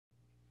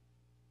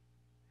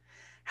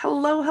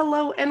Hello,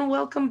 hello, and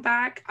welcome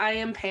back. I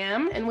am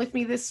Pam, and with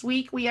me this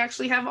week, we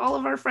actually have all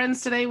of our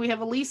friends today. We have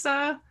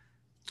Elisa.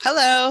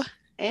 Hello.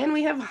 And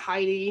we have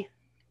Heidi.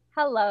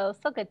 Hello,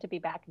 so good to be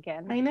back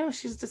again. I know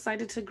she's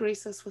decided to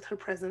grace us with her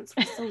presence.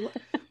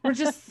 We're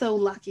just so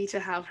lucky to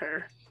have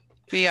her.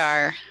 We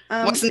are.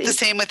 Wasn't the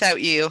same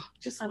without you.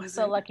 I'm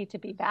so lucky to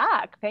be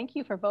back. Thank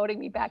you for voting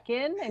me back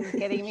in and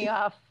getting me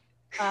off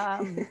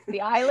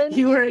the island.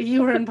 You were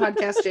in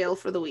podcast jail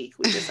for the week.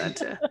 We just had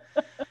to.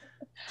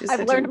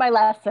 I've learned my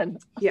lesson.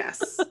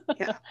 Yes.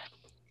 Yeah.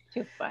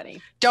 Too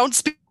funny. Don't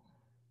speak.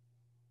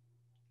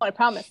 I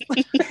promise.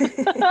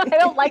 I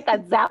don't like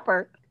that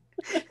zapper.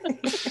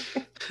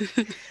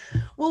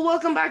 Well,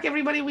 welcome back,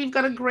 everybody. We've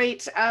got a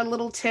great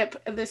little tip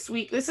this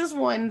week. This is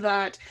one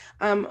that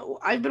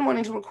I've been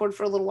wanting to record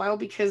for a little while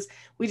because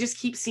we just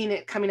keep seeing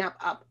it coming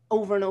up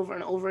over and over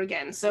and over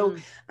again. So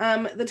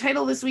the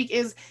title this week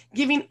is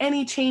Giving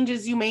Any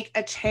Changes You Make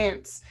a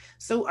Chance.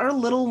 So our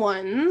little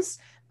ones,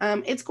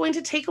 it's going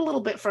to take a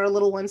little bit for our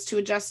little ones to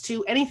adjust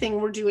to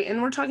anything we're doing.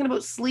 And we're talking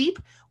about sleep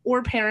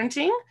or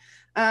parenting.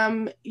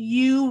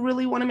 You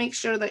really want to make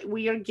sure that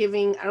we are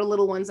giving our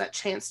little ones that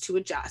chance to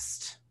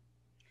adjust.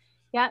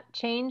 Yeah,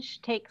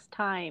 change takes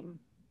time.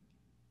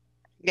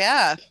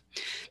 Yeah.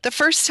 The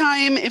first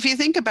time, if you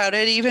think about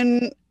it,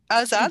 even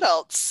as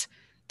adults,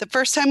 the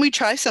first time we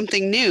try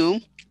something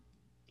new,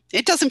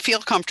 it doesn't feel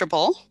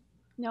comfortable.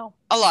 No.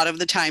 A lot of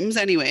the times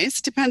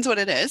anyways, depends what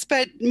it is.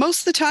 But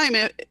most of the time,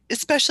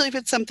 especially if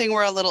it's something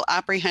we're a little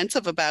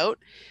apprehensive about,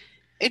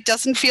 it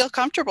doesn't feel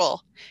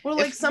comfortable. Or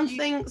like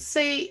something,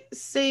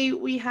 say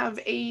we have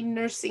a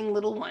nursing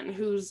little one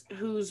who's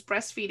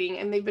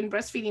breastfeeding and they've been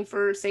breastfeeding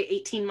for say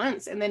 18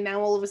 months. And then now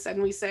all of a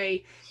sudden we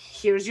say,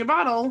 here's your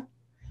bottle,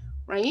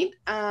 right?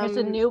 There's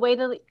a new way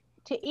to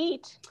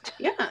eat.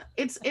 Yeah,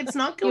 it's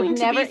not going You've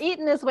to never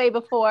eaten this way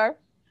before.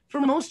 For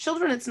most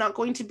children, it's not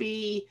going to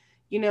be,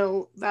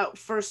 that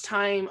first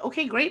time,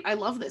 okay, great, I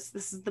love this.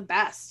 This is the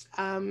best.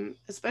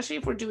 Especially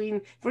if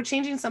we're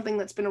changing something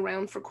that's been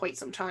around for quite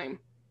some time.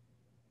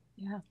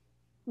 Yeah.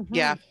 Mm-hmm.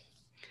 Yeah.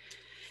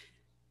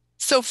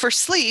 So for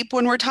sleep,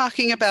 when we're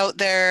talking about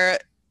their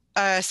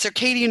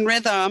circadian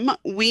rhythm,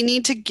 we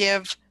need to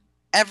give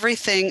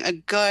everything a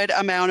good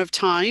amount of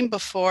time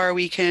before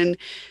we can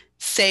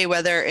say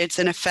whether it's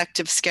an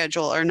effective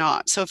schedule or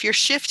not. So if you're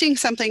shifting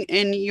something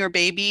in your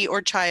baby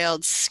or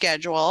child's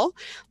schedule,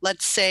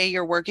 let's say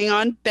you're working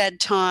on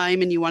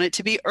bedtime and you want it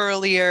to be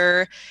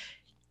earlier,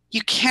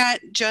 you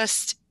can't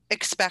just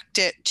expect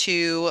it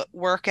to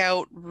work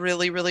out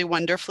really, really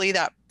wonderfully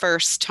that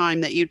first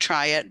time that you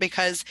try it,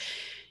 because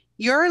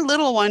your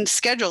little one's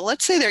schedule,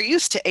 let's say they're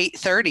used to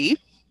 8:30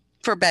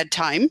 for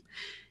bedtime.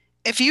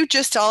 If you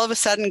just all of a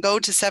sudden go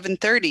to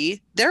 7:30,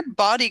 their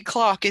body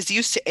clock is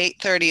used to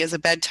 8:30 as a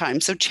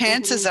bedtime. So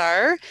chances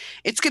are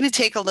it's going to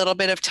take a little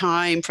bit of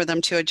time for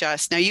them to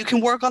adjust. Now you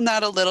can work on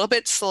that a little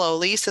bit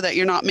slowly so that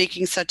you're not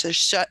making such a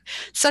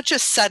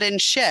sudden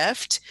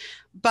shift,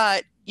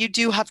 but you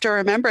do have to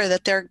remember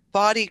that their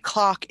body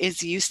clock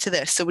is used to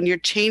this. So when you're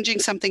changing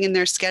something in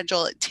their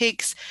schedule, it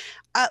takes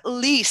at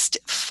least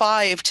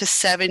 5 to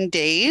 7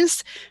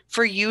 days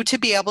for you to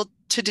be able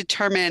to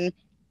determine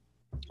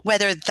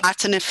whether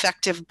that's an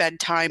effective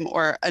bedtime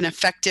or an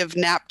effective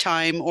nap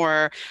time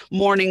or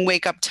morning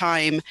wake up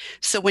time.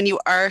 So when you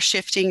are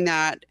shifting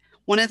that,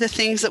 one of the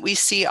things that we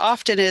see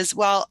often is,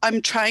 well,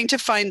 I'm trying to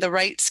find the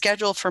right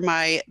schedule for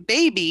my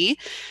baby,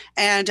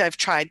 and I've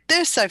tried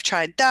this, I've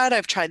tried that,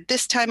 I've tried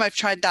this time, I've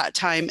tried that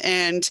time.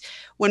 And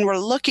when we're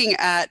looking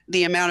at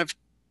the amount of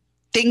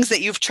things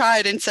that you've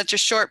tried in such a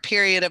short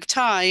period of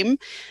time,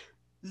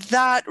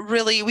 that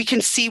really, we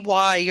can see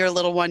why your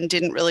little one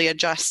didn't really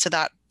adjust to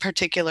that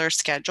particular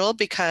schedule,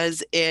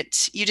 because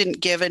you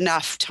didn't give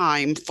enough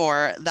time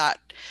for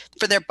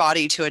their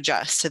body to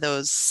adjust to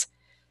those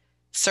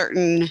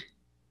certain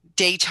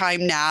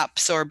daytime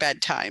naps or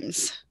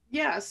bedtimes.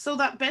 Yeah, so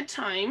that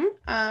bedtime,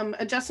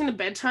 adjusting to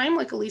bedtime,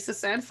 like Elisa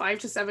said, 5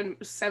 to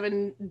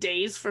 7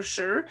 days for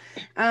sure.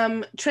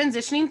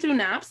 Transitioning through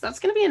naps, that's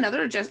going to be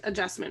another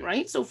adjustment,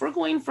 right? So if we're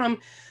going from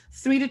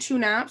 3 to 2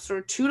 naps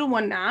or 2 to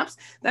 1 naps,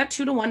 that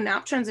 2 to 1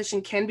 nap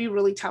transition can be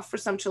really tough for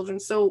some children.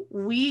 So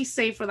we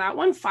say for that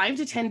one, 5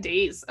 to 10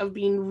 days of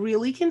being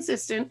really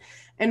consistent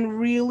and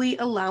really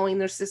allowing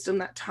their system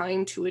that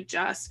time to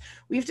adjust.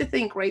 We have to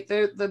think, right?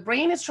 The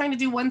brain is trying to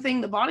do one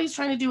thing, the body's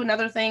trying to do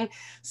another thing.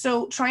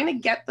 So trying to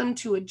get them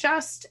to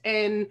adjust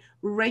and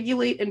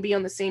regulate and be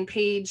on the same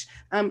page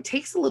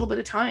takes a little bit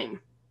of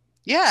time.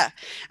 Yeah.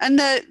 And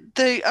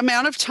the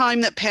amount of time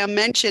that Pam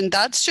mentioned,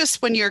 that's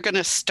just when you're going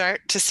to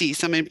start to see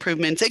some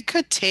improvements. It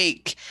could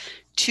take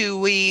 2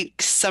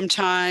 weeks,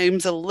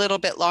 sometimes a little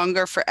bit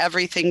longer, for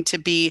everything to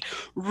be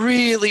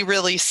really,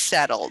 really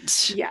settled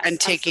and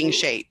taking absolutely.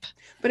 shape.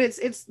 But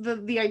it's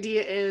the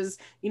idea is,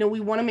 we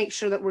want to make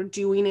sure that we're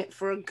doing it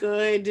for a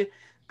good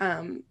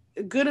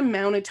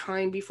amount of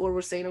time before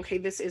we're saying, okay,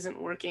 this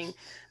isn't working.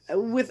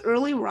 With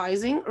early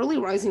rising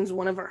is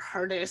one of our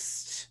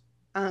hardest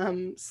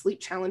sleep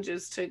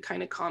challenges to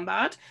kind of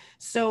combat.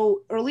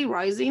 So early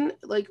rising,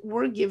 like,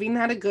 we're giving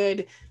that a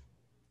good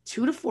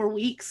 2 to 4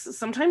 weeks,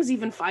 sometimes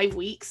even 5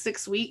 weeks,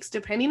 6 weeks,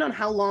 depending on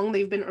how long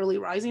they've been early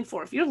rising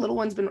for. If your little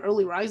one's been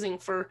early rising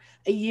for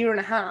a year and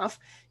a half,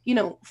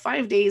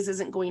 5 days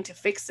isn't going to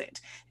fix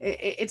it.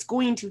 It's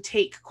going to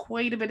take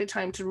quite a bit of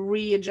time to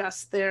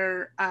readjust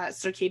their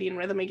circadian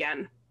rhythm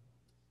again.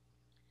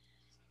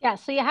 Yeah,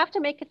 so you have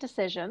to make a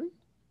decision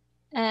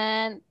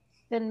and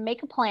then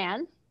make a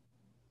plan,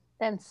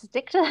 then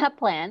stick to that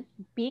plan,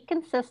 be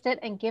consistent,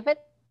 and give it,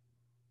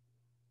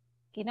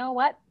 you know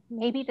what,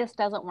 maybe this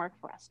doesn't work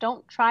for us.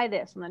 Don't try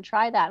this and then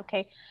try that.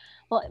 Okay,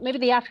 well, maybe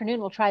the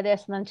afternoon we'll try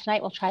this, and then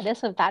tonight we'll try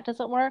this. If that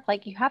doesn't work,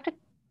 like, you have to,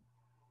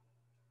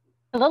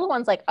 the little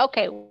one's like,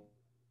 okay,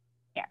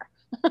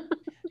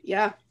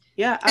 yeah,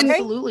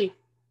 absolutely.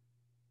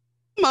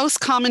 Most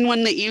common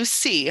one that you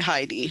see,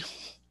 Heidi?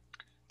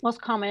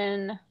 Most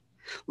common,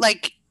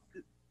 like,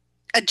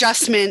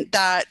 adjustment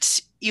that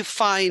you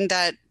find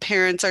that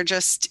parents are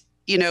just,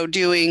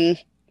 doing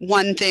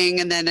one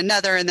thing and then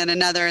another and then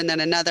another and then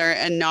another,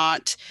 and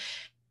not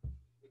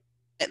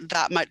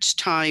that much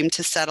time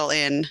to settle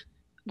in.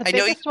 The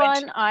biggest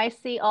one I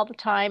see all the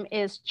time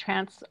is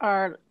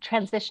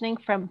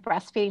transitioning from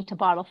breastfeeding to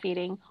bottle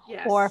feeding,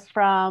 yes. or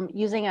from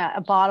using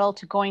a bottle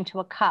to going to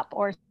a cup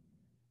or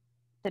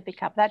sippy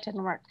cup. That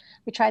didn't work.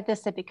 We tried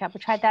this sippy cup. We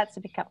tried that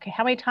sippy cup. Okay,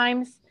 how many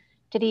times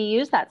did he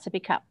use that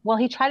sippy cup? Well,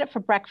 he tried it for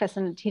breakfast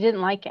and he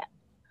didn't like it.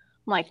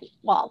 I'm like,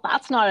 well,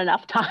 that's not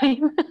enough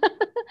time,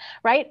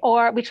 right?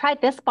 Or we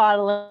tried this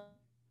bottle.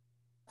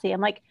 See,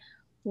 I'm like,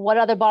 what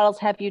other bottles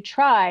have you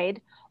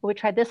tried? Well, we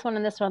tried this one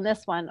and this one and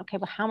this one. Okay,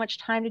 well, how much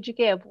time did you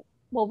give?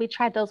 Well, we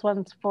tried those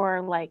ones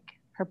for like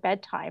her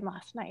bedtime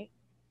last night.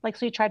 Like,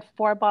 so you tried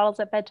 4 bottles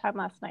at bedtime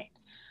last night.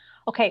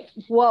 Okay,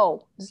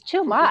 whoa, it's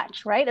too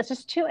much, right?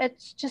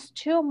 It's just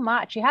too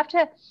much. You have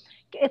to,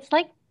 it's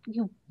like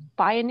you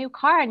buy a new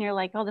car and you're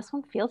like, oh, this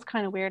one feels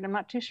kind of weird. I'm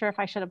not too sure if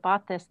I should have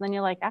bought this. And then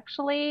you're like,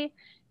 actually,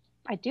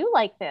 I do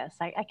like this.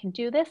 I can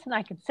do this and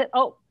I can sit,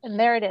 oh, and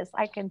there it is.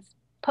 I can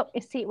put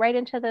a seat right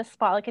into this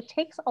spot. Like, it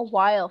takes a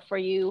while for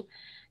you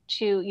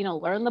to,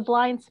 learn the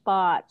blind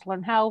spots,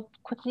 learn how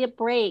quickly it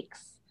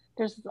breaks.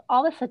 There's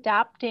all this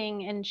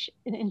adapting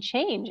and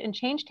change, and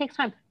change takes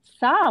time.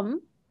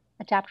 Some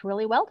adapt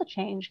really well to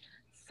change.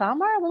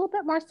 Some are a little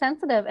bit more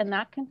sensitive, and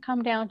that can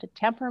come down to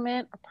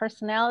temperament or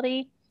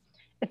personality.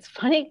 It's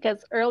funny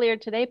because earlier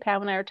today,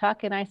 Pam and I were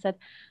talking, I said,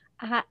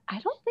 I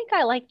don't think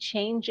I like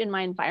change in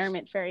my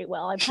environment very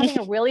well. I'm having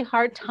a really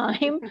hard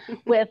time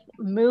with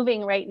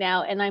moving right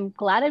now. And I'm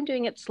glad I'm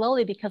doing it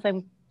slowly because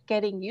I'm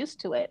getting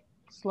used to it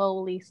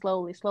slowly.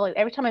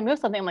 Every time I move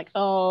something, I'm like,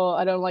 oh,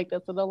 I don't like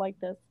this. I don't like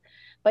this.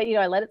 But,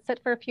 I let it sit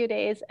for a few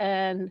days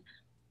and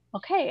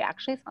okay,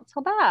 actually, it's not so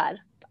bad.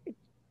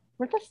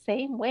 We're the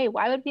same way.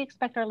 Why would we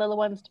expect our little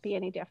ones to be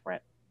any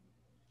different?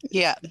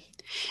 Yeah.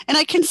 And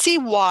I can see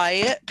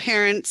why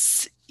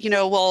parents,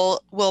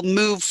 will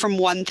move from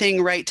one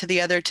thing right to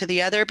the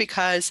other,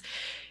 because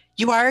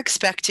you are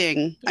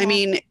expecting, Yeah. I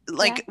mean,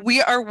 like,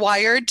 we are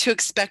wired to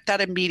expect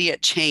that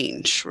immediate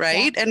change,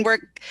 right? Yeah. And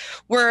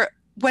we're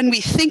when we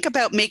think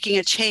about making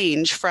a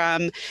change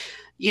from,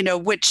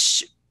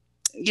 which,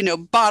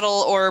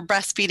 bottle or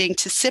breastfeeding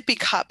to sippy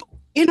cup,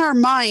 in our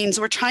minds,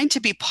 we're trying to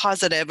be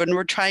positive and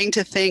we're trying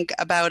to think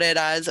about it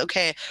as,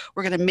 okay,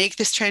 we're going to make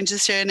this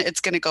transition.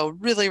 It's going to go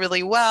really,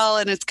 really well.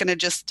 And it's going to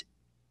just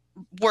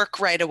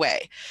work right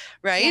away.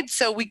 Right. Yeah.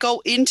 So we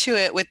go into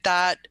it with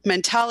that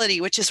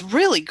mentality, which is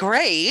really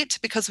great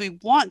because we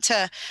want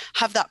to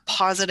have that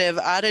positive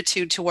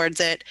attitude towards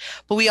it.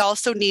 But we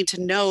also need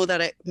to know that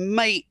it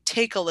might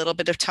take a little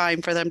bit of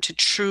time for them to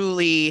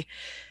truly,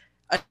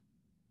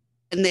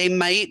 and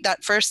that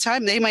first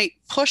time, they might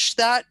push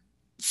that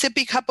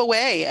sippy cup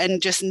away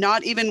and just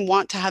not even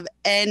want to have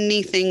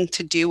anything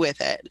to do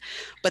with it.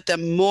 But the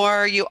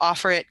more you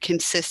offer it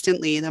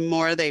consistently, the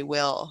more they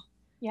will.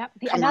 Yeah.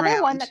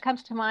 Another one that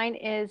comes to mind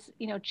is,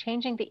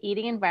 changing the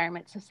eating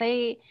environment. So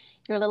say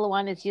your little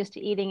one is used to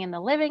eating in the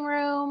living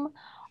room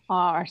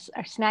or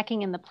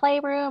snacking in the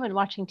playroom and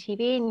watching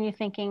TV, and you're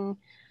thinking,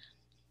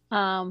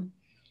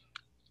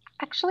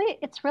 actually,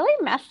 it's really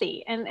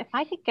messy. And if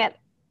I could get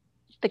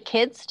the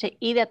kids to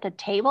eat at the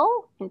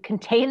table and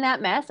contain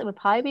that mess, it would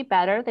probably be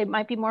better. They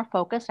might be more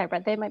focused. I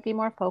bet they might be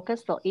more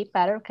focused. They'll eat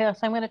better. Okay, so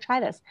I'm going to try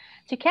this.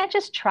 So you can't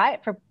just try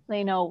it for,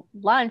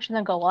 lunch and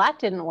then go, well, that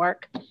didn't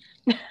work.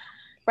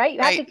 Right?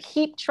 You have to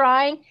keep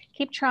trying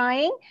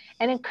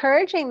and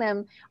encouraging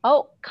them.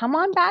 Oh, come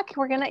on back.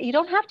 You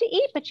don't have to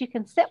eat, but you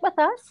can sit with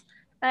us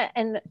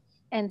and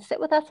sit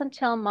with us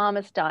until mom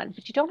is done.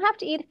 But you don't have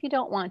to eat if you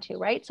don't want to,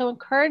 right? So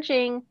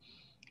encouraging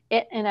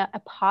it in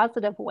a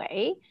positive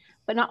way,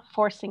 but not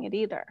forcing it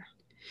either.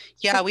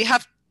 Yeah, we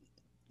have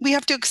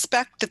to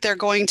expect that they're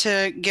going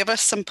to give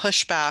us some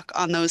pushback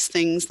on those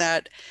things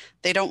that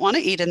they don't want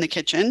to eat in the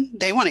kitchen.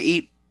 They want to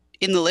eat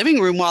in the living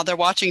room while they're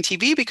watching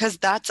TV because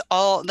that's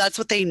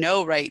what they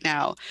know right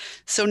now.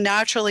 So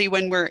naturally,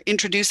 when we're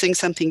introducing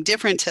something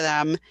different to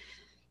them,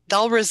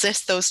 they'll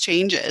resist those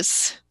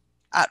changes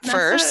at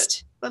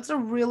first. That's a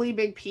really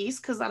big piece,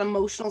 because that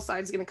emotional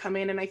side is going to come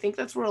in. And I think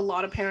that's where a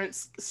lot of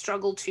parents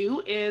struggle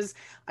too, is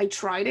I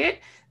tried it.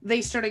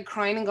 They started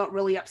crying and got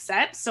really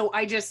upset. So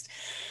I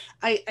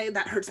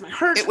that hurts my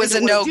heart. It was I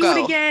a don't wanna do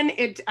no-go.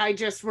 it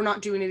again. We're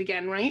not doing it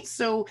again. Right.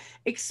 So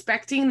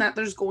expecting that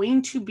there's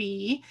going to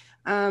be,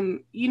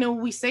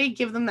 we say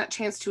give them that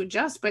chance to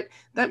adjust, but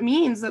that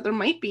means that there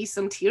might be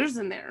some tears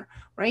in there,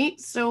 right?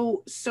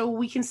 So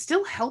we can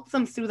still help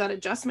them through that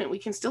adjustment. We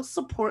can still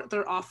support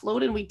their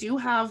offload, and we do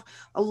have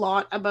a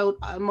lot about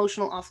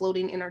emotional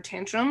offloading in our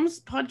tantrums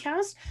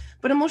podcast.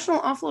 But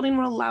emotional offloading,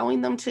 we're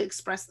allowing them to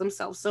express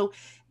themselves. So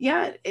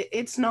yeah,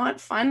 it's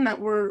not fun that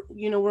we're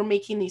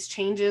making these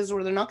changes,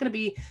 or they're not going to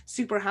be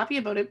super happy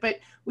about it, but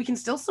we can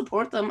still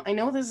support them. I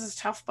know this is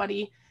tough,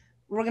 buddy.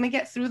 We're going to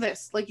get through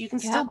this. Like, you can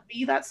still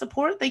be that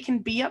support. They can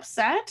be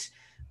upset,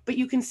 but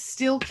you can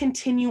still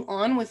continue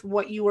on with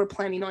what you were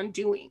planning on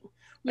doing,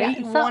 right?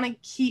 You want to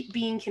keep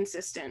being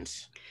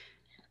consistent.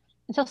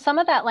 So some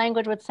of that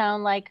language would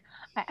sound like,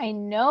 I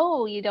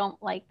know you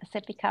don't like the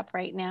sippy cup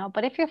right now,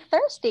 but if you're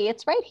thirsty,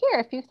 it's right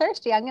here. If you're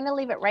thirsty, I'm going to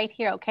leave it right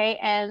here. Okay.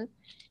 And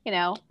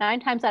 9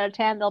 times out of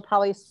 10, they'll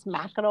probably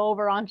smack it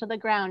over onto the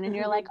ground. And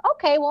you're like,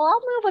 okay, well,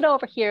 I'll move it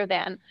over here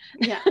then.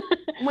 Yeah.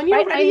 When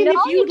you're ready, and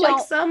if you'd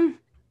like some,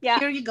 yeah,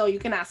 here you go. You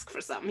can ask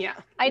for some. Yeah.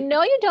 I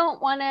know you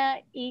don't want to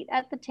eat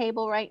at the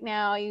table right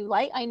now.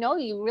 I know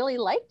you really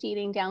liked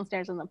eating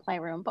downstairs in the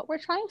playroom, but we're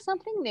trying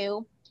something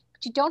new.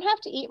 But you don't have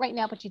to eat right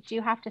now, but you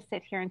do have to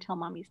sit here until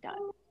mommy's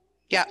done.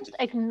 Yeah. Just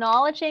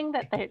acknowledging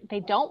that they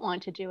don't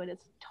want to do it is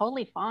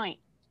totally fine.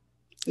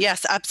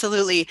 Yes,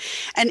 absolutely.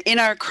 And in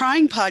our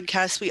crying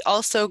podcast, we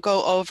also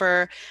go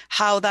over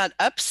how that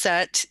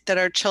upset that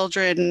our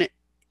children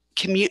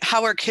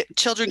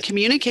children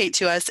communicate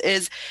to us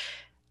is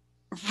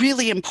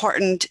really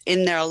important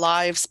in their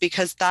lives,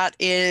 because that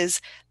is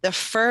the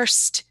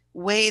first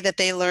way that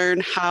they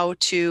learn how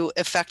to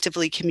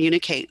effectively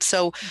communicate.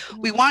 So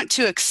we want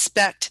to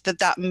expect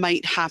that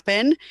might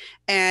happen,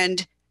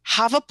 and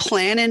have a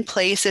plan in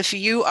place. If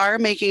you are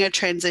making a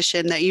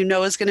transition that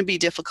is going to be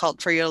difficult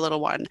for your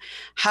little one,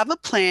 have a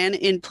plan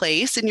in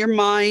place in your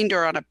mind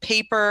or on a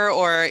paper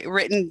or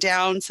written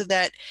down, so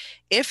that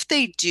if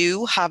they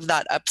do have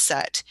that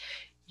upset,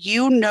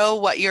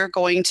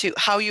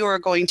 how you are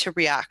going to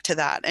react to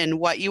that, and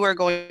what you are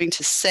going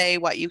to say,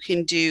 what you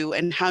can do,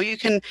 and how you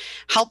can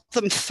help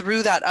them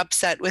through that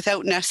upset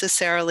without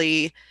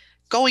necessarily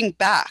going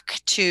back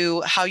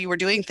to how you were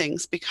doing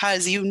things,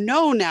 because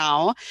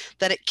now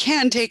that it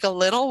can take a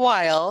little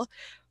while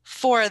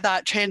for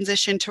that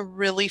transition to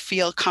really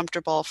feel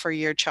comfortable for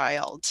your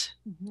child.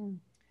 Mm-hmm.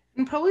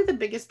 And probably the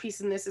biggest piece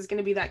in this is going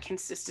to be that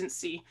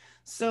consistency.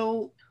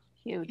 So,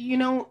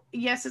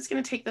 yes, it's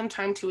going to take them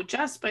time to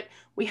adjust, but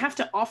we have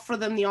to offer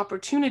them the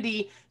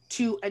opportunity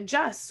to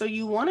adjust. So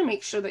you want to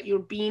make sure that you're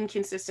being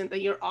consistent,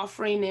 that you're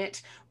offering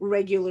it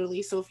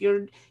regularly. So if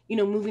you're,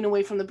 moving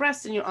away from the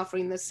breast and you're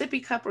offering the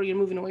sippy cup, or you're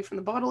moving away from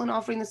the bottle and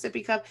offering the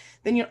sippy cup,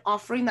 then you're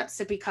offering that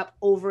sippy cup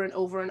over and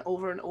over and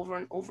over and over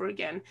and over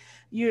again.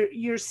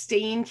 You're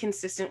staying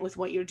consistent with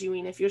what you're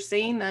doing. If you're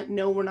saying that,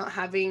 no, we're not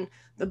having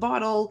the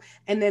bottle,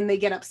 and then they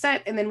get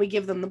upset, and then we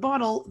give them the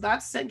bottle,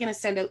 that's going to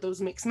send out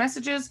those mixed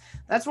messages.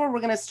 That's where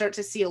we're going to start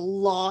to see a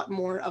lot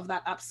more of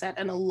that upset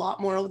and a lot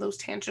more of those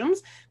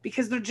tantrums,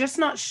 because they're just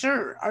not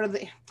sure.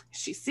 Is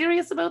she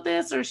serious about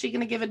this, or is she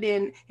going to give it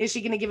in? Is she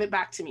going to give it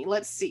back to me?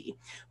 Let's see.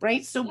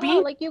 Right. So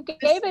you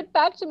gave it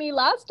back to me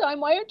last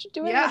time. Why aren't you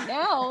doing it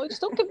now? It's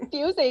so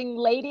confusing,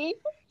 lady.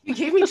 You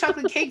gave me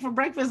chocolate cake for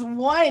breakfast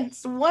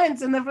once,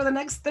 and then for the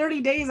next 30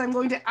 days, I'm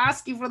going to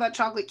ask you for that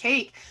chocolate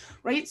cake,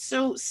 right?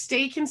 So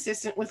stay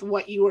consistent with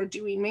what you are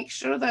doing. Make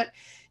sure that,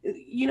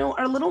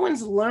 our little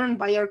ones learn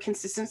by our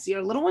consistency.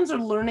 Our little ones are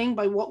learning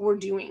by what we're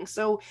doing.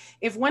 So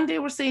if one day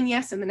we're saying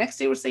yes, and the next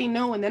day we're saying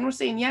no, and then we're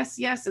saying yes,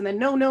 yes, and then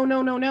no, no,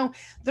 no, no, no,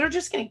 they're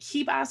just going to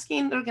keep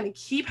asking. They're going to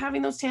keep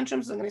having those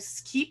tantrums. They're going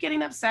to keep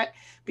getting upset,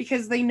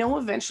 because they know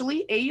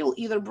eventually, you'll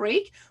either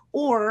break,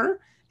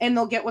 and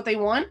they'll get what they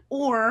want,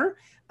 or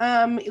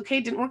okay,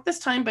 it didn't work this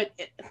time, but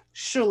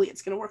surely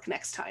it's going to work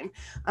next time.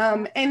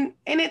 And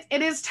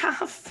it is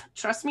tough.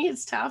 Trust me,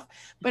 it's tough,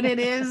 but it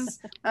is,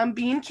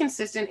 being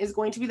consistent is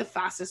going to be the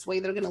fastest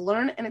way they're going to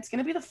learn, and it's going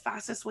to be the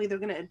fastest way they're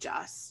going to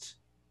adjust.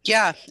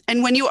 Yeah.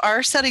 And when you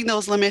are setting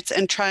those limits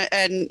and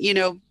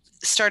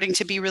starting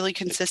to be really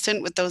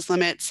consistent with those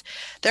limits,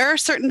 there are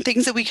certain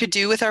things that we could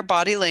do with our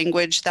body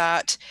language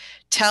that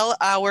tell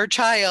our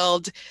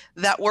child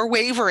that we're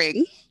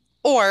wavering,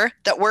 or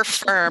that we're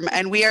firm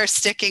and we are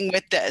sticking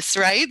with this,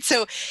 right?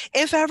 So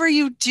if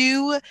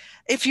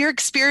you're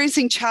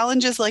experiencing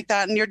challenges like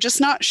that, and you're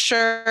just not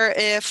sure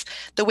if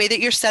the way that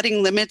you're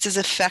setting limits is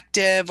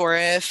effective, or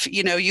if,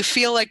 you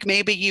feel like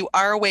maybe you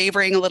are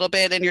wavering a little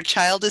bit and your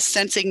child is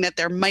sensing that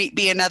there might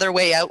be another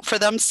way out for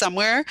them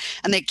somewhere,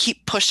 and they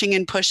keep pushing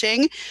and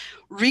pushing,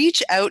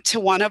 reach out to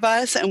one of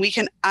us, and we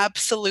can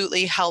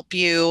absolutely help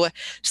you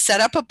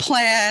set up a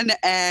plan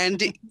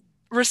and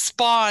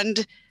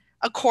respond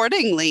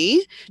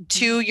accordingly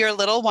to your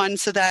little one,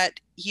 so that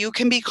you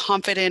can be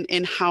confident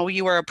in how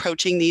you are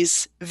approaching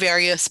these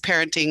various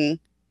parenting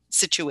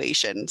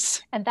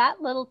situations. And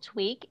that little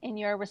tweak in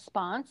your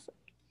response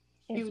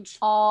is Huge.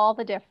 all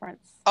the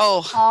difference.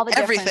 Oh, All the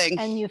everything.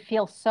 difference. And you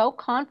feel so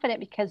confident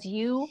because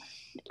you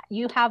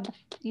have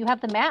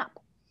the map.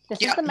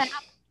 This is the map.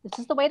 This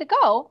is the way to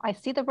go. I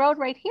see the road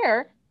right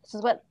here. This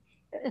is what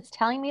it's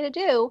telling me to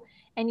do.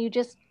 And you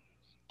just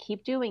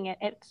keep doing it.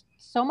 It's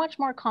so much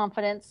more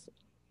confidence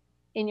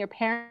in your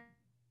parent.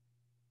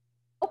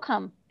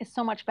 Outcome is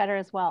so much better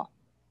as well.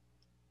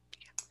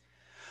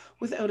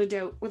 Without a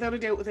doubt, without a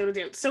doubt, without a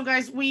doubt. So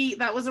guys,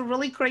 that was a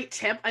really great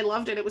tip. I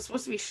loved it. It was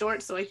supposed to be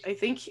short, so I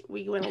think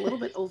we went a little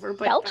bit over,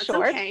 but Felt that's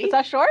short. okay. Is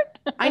that short?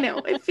 I know.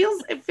 It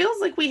feels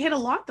like we hit a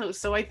lot though,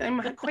 so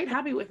I'm quite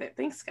happy with it.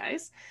 Thanks,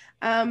 guys.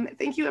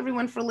 Thank you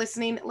everyone for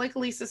listening. Like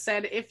Elisa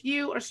said, if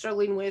you are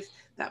struggling with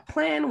that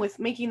plan, with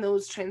making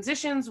those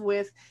transitions,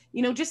 with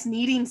just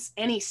needing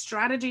any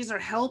strategies or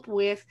help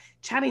with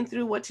chatting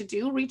through what to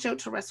do, reach out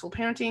to Restful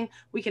Parenting.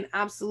 We can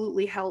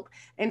absolutely help.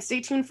 And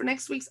stay tuned for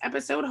next week's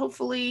episode.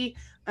 Hopefully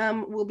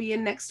we'll be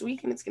in next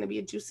week and it's going to be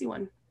a juicy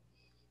one.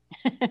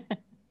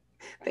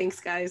 Thanks,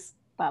 guys.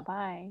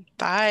 Bye-bye.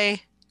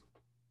 Bye.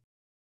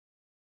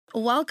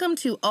 Welcome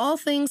to All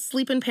Things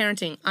Sleep and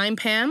Parenting. I'm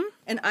Pam.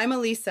 And I'm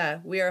Elisa.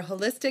 We are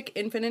holistic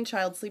infant and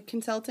child sleep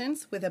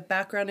consultants with a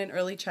background in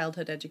early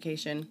childhood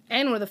education.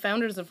 And we're the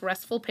founders of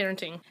Restful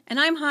Parenting. And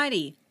I'm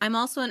Heidi. I'm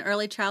also an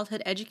early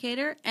childhood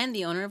educator and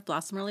the owner of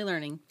Blossom Early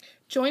Learning.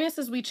 Join us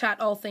as we chat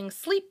all things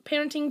sleep,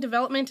 parenting,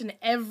 development, and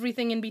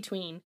everything in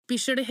between. Be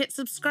sure to hit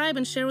subscribe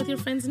and share with your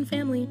friends and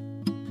family.